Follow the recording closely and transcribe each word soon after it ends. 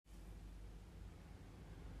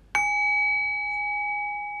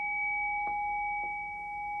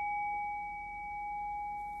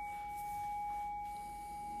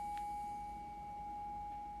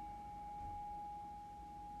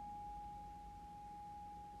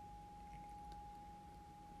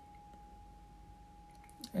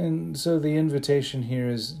And so the invitation here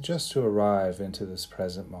is just to arrive into this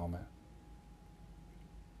present moment.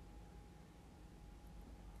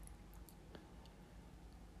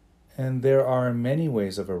 And there are many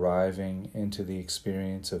ways of arriving into the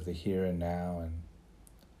experience of the here and now. And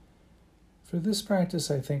for this practice,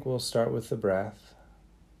 I think we'll start with the breath.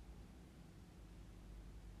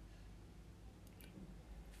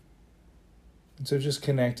 And so just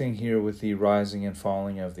connecting here with the rising and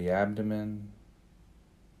falling of the abdomen,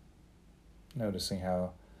 noticing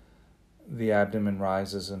how the abdomen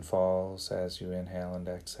rises and falls as you inhale and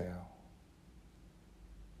exhale.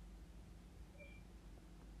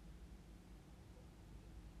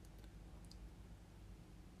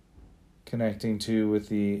 Connecting too with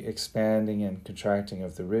the expanding and contracting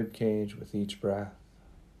of the rib cage with each breath.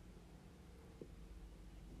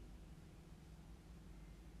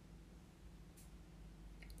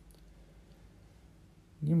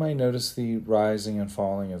 You might notice the rising and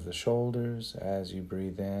falling of the shoulders as you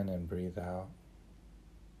breathe in and breathe out.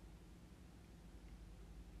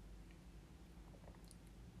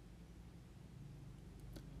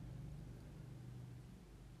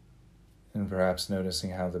 And perhaps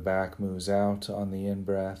noticing how the back moves out on the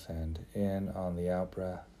in-breath and in on the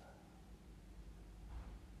out-breath.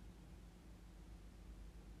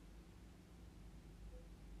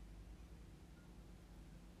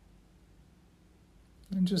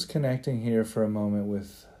 And just connecting here for a moment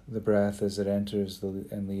with the breath as it enters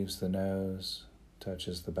and leaves the nose,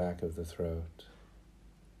 touches the back of the throat.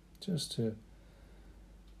 Just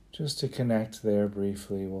to connect there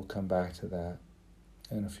briefly. We'll come back to that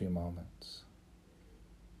in a few moments.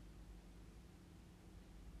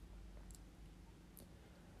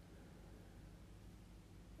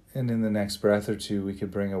 And in the next breath or two, we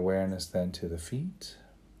could bring awareness then to the feet.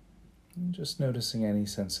 And just noticing any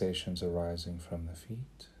sensations arising from the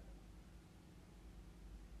feet.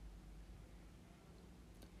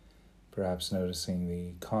 Perhaps noticing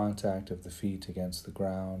the contact of the feet against the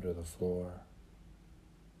ground or the floor.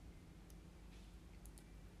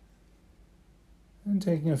 And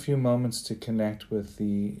taking a few moments to connect with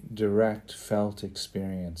the direct felt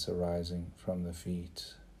experience arising from the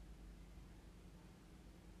feet.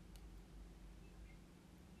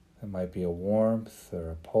 It might be a warmth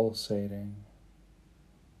or a pulsating,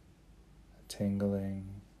 a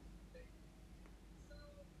tingling,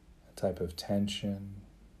 a type of tension.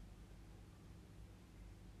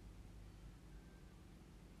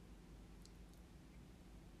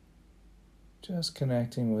 Just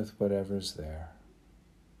connecting with whatever's there.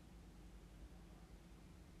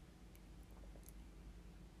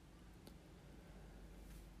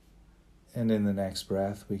 And in the next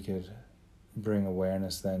breath, we could bring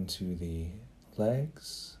awareness then to the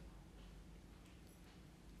legs.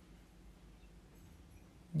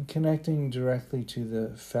 And connecting directly to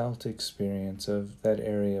the felt experience of that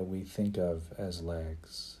area we think of as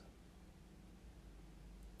legs.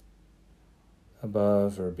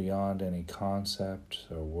 Above or beyond any concept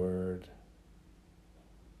or word.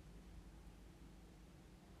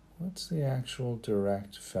 What's the actual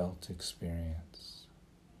direct felt experience?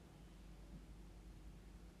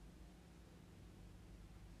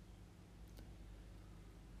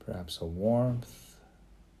 Perhaps a warmth,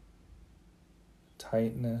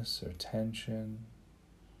 tightness or tension.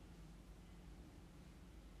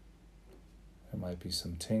 There might be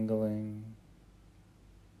some tingling.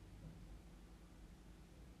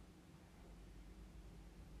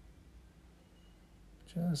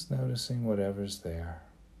 Just noticing whatever's there.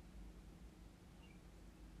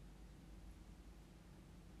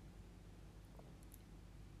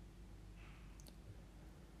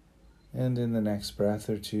 And in the next breath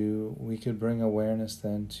or two, we could bring awareness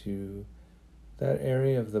then to that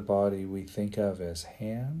area of the body we think of as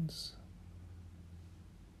hands.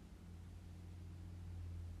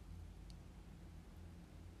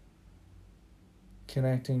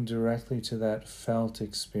 Connecting directly to that felt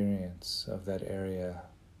experience of that area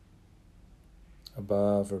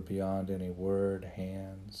above or beyond any word,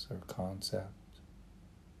 hands, or concept.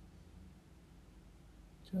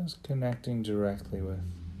 Just connecting directly with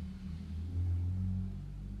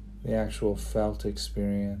the actual felt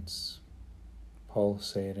experience,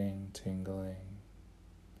 pulsating, tingling,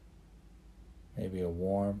 maybe a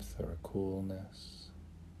warmth or a coolness,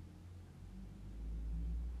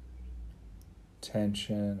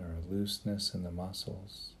 tension or a looseness in the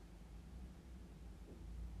muscles.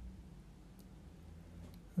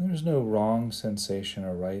 There's no wrong sensation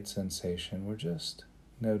or right sensation. We're just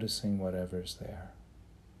noticing whatever's there.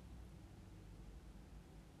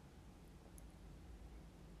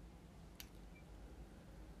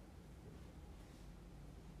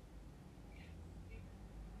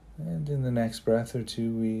 And in the next breath or two,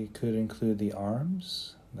 we could include the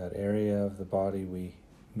arms, that area of the body we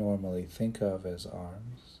normally think of as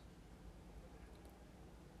arms.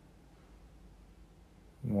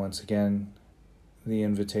 And once again, the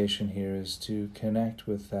invitation here is to connect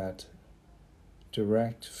with that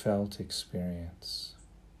direct felt experience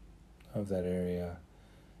of that area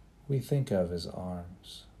we think of as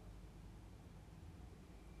arms.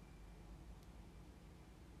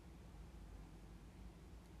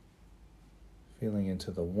 Feeling into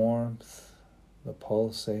the warmth, the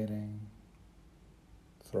pulsating,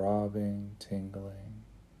 throbbing, tingling,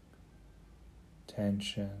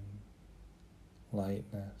 tension,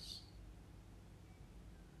 lightness.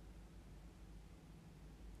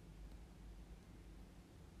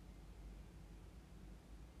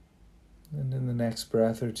 And in the next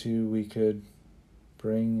breath or two, we could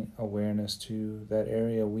bring awareness to that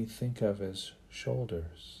area we think of as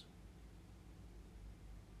shoulders.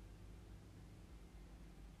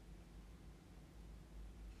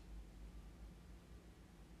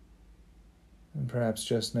 And perhaps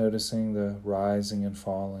just noticing the rising and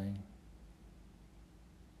falling.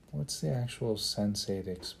 What's the actual sensate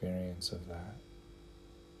experience of that?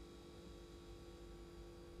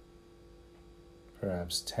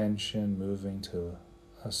 Perhaps tension moving to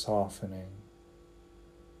a softening.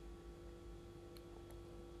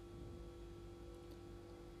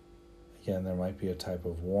 Again, there might be a type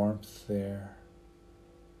of warmth there.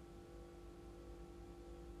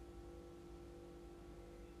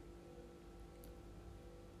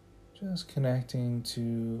 Just connecting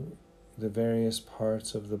to the various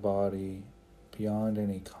parts of the body beyond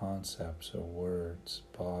any concepts or words,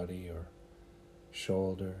 body or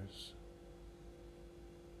shoulders.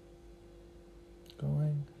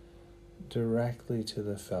 Going directly to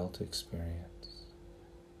the felt experience.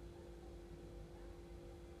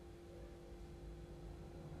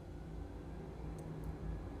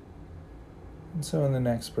 And so in the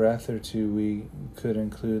next breath or two, we could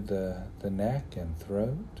include the neck and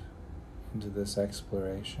throat into this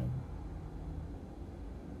exploration.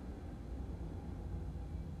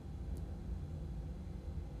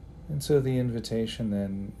 And so the invitation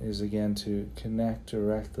then is again to connect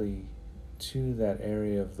directly to that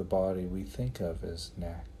area of the body we think of as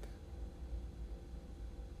neck.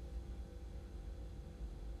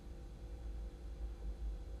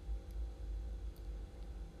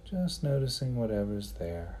 Just noticing whatever's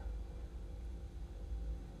there.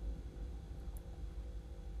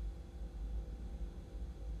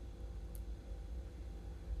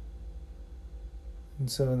 And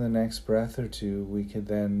so in the next breath or two, we could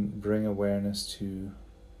then bring awareness to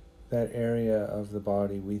that area of the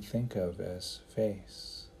body we think of as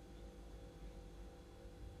face.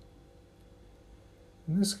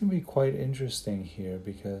 And this can be quite interesting here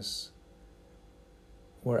because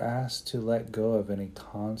we're asked to let go of any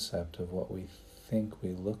concept of what we think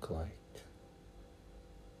we look like.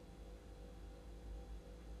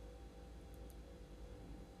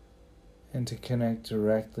 And to connect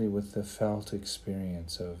directly with the felt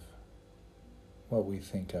experience of what we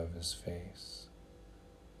think of as face.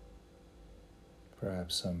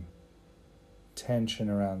 Perhaps some tension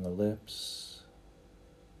around the lips,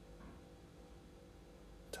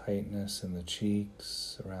 tightness in the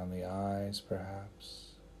cheeks, around the eyes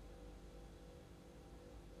perhaps,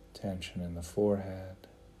 tension in the forehead.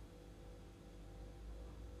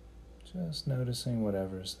 Just noticing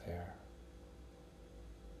whatever's there.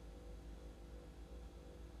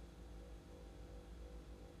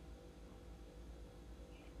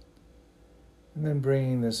 And then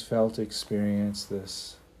bringing this felt experience,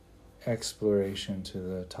 this exploration to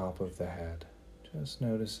the top of the head. Just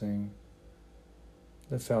noticing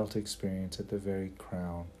the felt experience at the very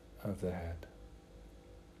crown of the head.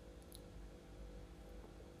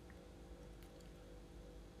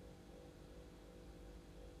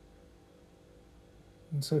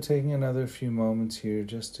 And so taking another few moments here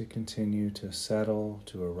just to continue to settle,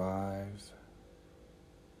 to arrive.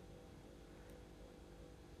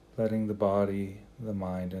 Letting the body, the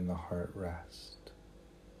mind, and the heart rest.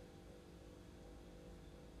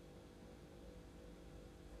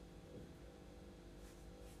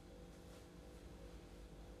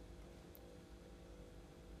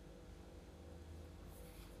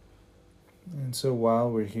 And so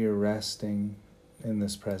while we're here resting in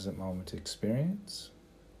this present moment experience,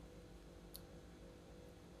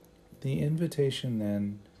 the invitation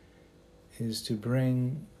then is to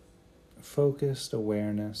bring focused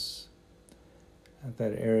awareness at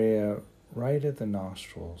that area right at the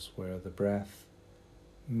nostrils where the breath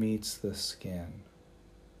meets the skin.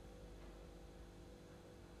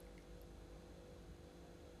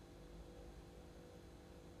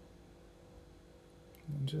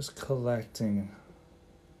 just collecting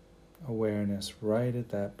awareness right at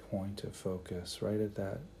that point of focus, right at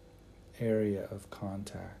that area of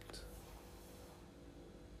contact.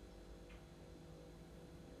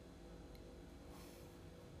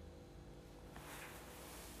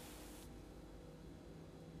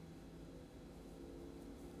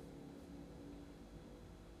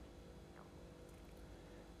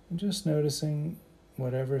 And just noticing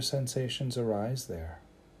whatever sensations arise there.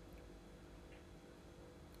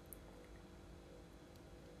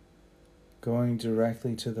 Going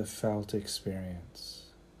directly to the felt experience.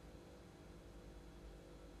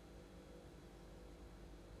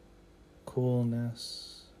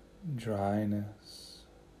 Coolness, dryness,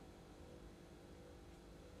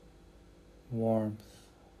 warmth.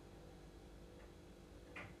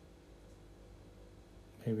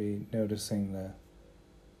 Maybe noticing the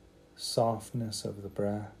softness of the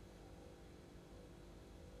breath.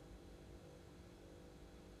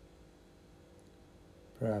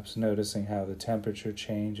 Perhaps noticing how the temperature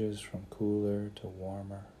changes from cooler to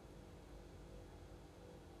warmer.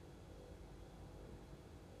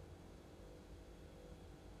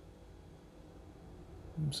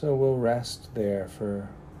 And so we'll rest there for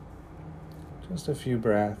just a few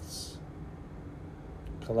breaths,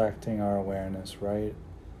 collecting our awareness right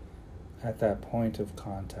at that point of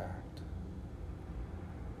contact.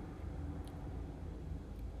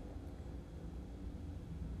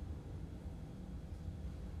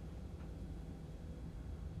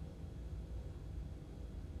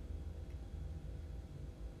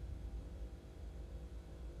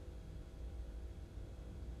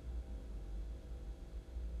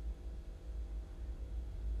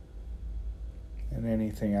 And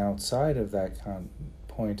anything outside of that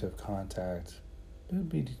point of contact would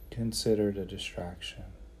be considered a distraction.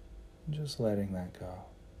 Just letting that go.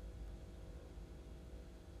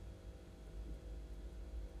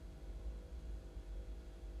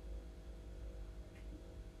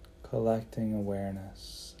 Collecting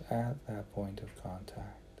awareness at that point of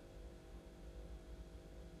contact.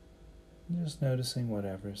 Just noticing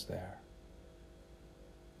whatever's there.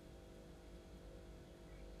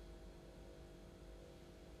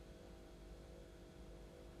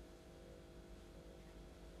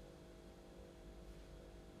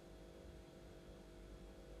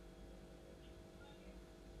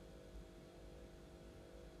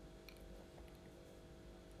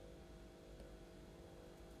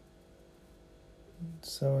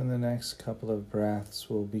 So in the next couple of breaths,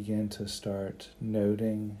 we'll begin to start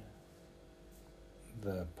noting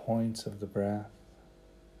the points of the breath.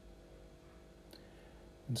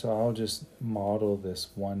 And so I'll just model this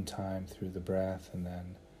one time through the breath, and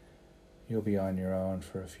then you'll be on your own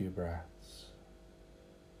for a few breaths.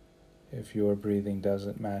 If your breathing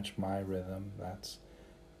doesn't match my rhythm, that's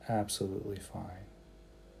absolutely fine.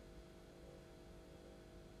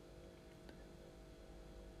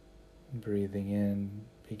 Breathing in,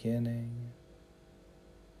 beginning,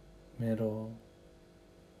 middle,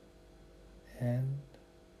 end.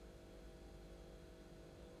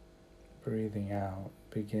 Breathing out,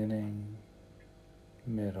 beginning,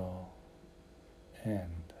 middle, end.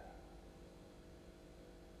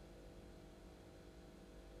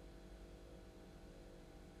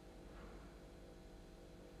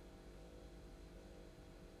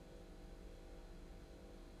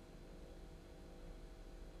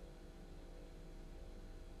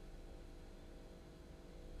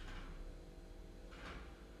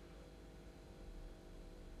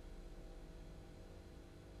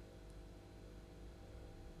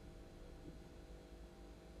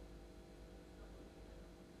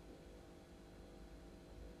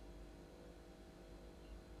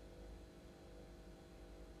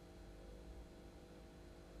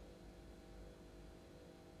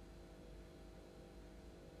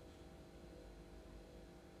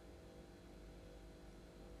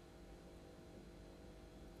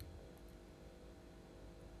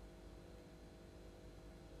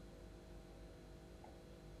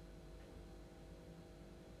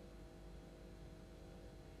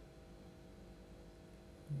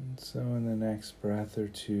 So in the next breath or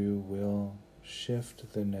two, we'll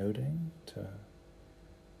shift the noting to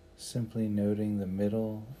simply noting the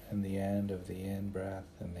middle and the end of the in-breath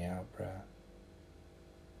and the out-breath.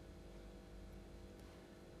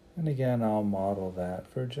 And again, I'll model that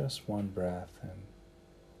for just one breath and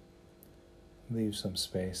leave some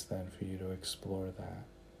space then for you to explore that.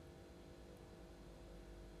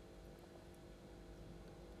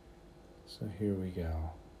 So here we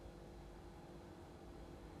go.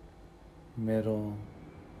 Middle,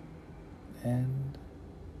 end,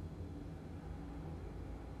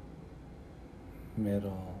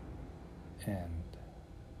 middle, end.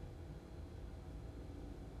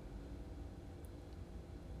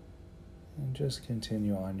 And just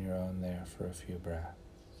continue on your own there for a few breaths.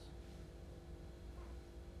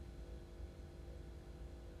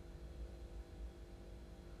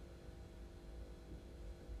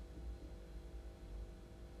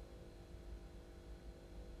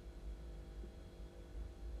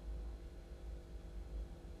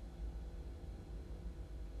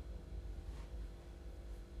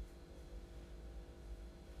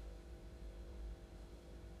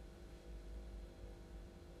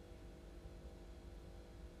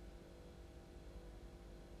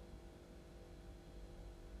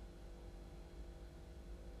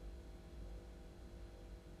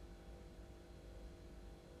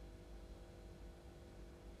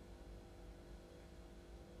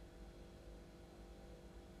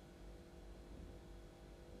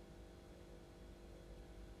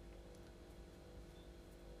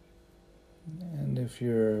 And if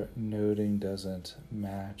your noting doesn't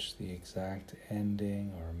match the exact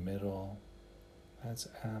ending or middle, that's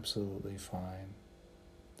absolutely fine.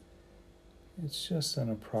 It's just an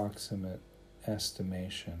approximate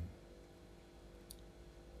estimation.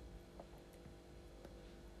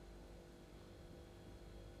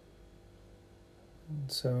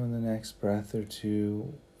 And so in the next breath or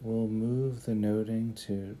two, we'll move the noting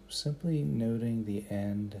to simply noting the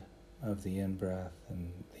end of the in-breath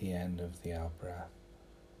and the end of the out-breath.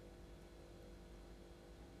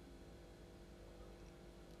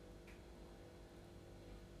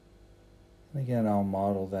 And again, I'll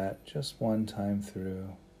model that just one time through,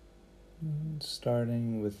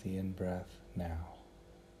 starting with the in-breath now.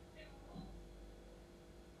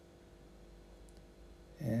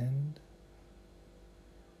 End.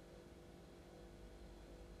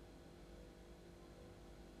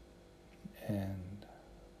 End.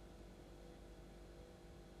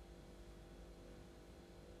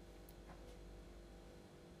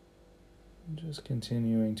 Just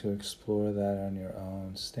continuing to explore that on your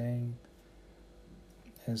own, staying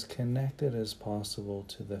as connected as possible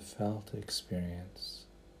to the felt experience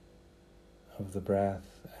of the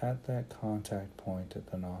breath at that contact point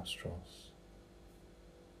at the nostrils.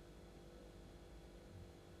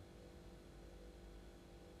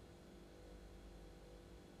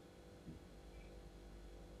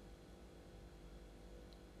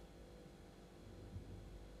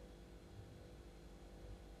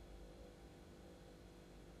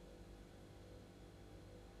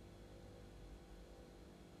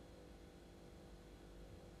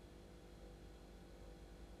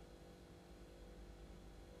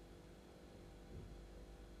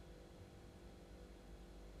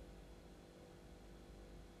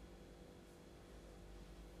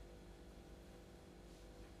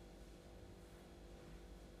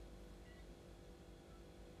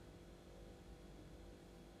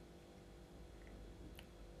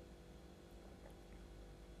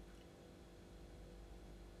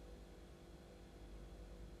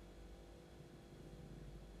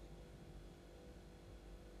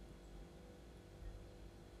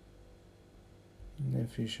 And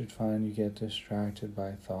if you should find you get distracted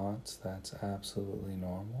by thoughts, that's absolutely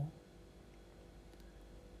normal.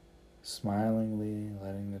 Smilingly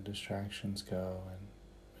letting the distractions go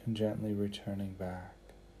and gently returning back.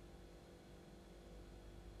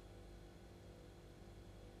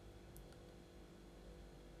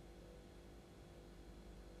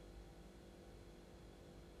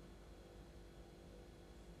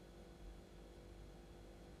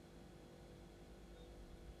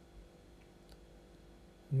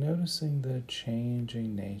 Noticing the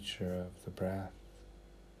changing nature of the breath.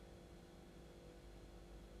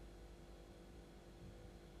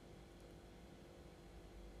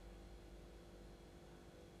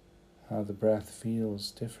 How the breath feels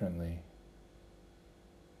differently.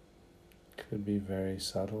 Could be very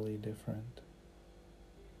subtly different.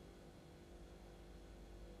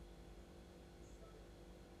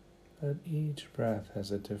 But each breath has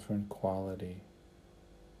a different quality.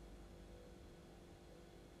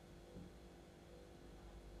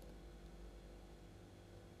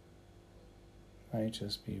 Might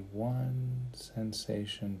just be one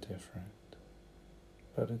sensation different,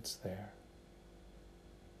 but it's there.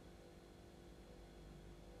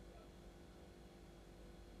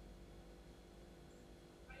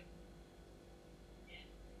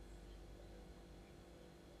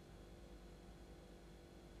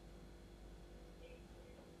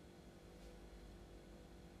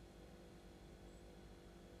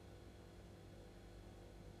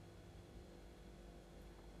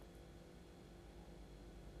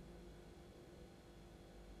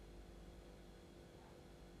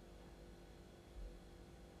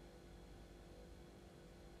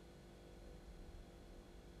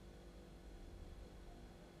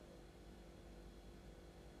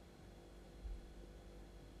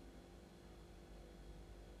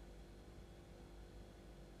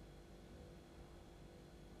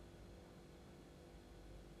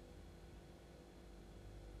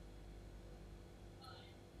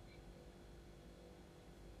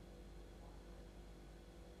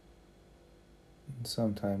 And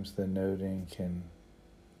sometimes the noting can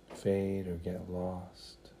fade or get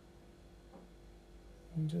lost.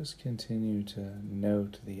 And just continue to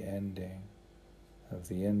note the ending of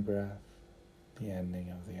the in-breath, the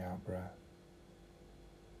ending of the out-breath.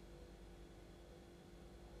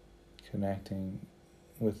 Connecting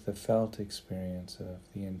with the felt experience of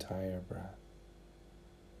the entire breath.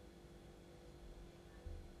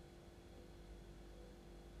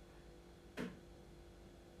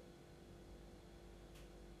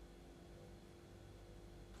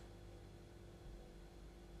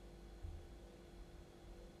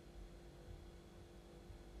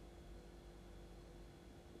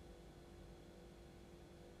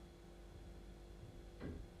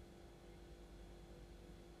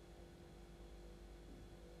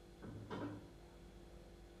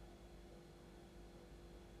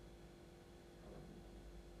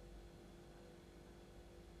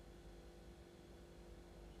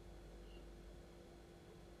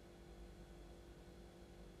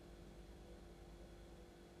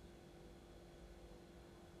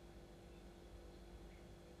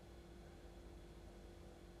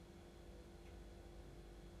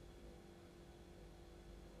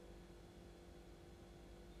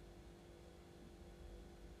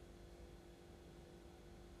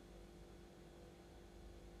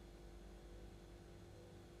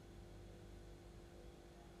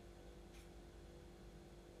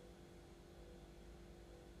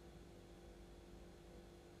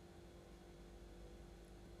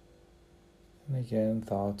 And again,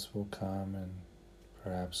 thoughts will come and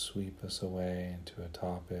perhaps sweep us away into a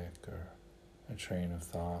topic or a train of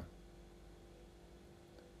thought.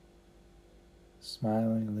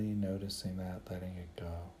 Smilingly noticing that, letting it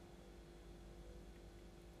go.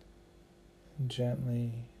 And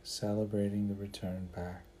gently celebrating the return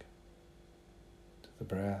back to the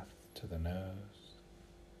breath, to the nose.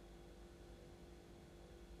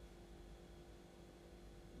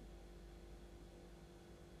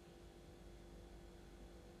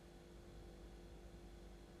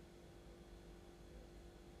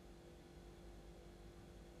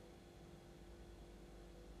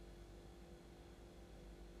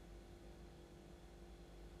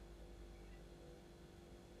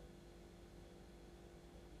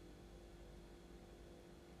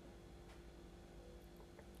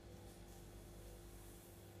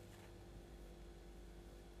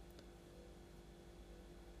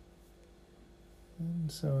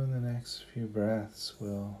 And so in the next few breaths,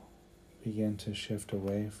 we'll begin to shift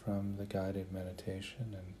away from the guided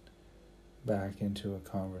meditation and back into a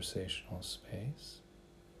conversational space.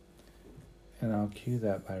 And I'll cue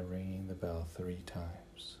that by ringing the bell 3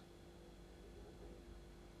 times.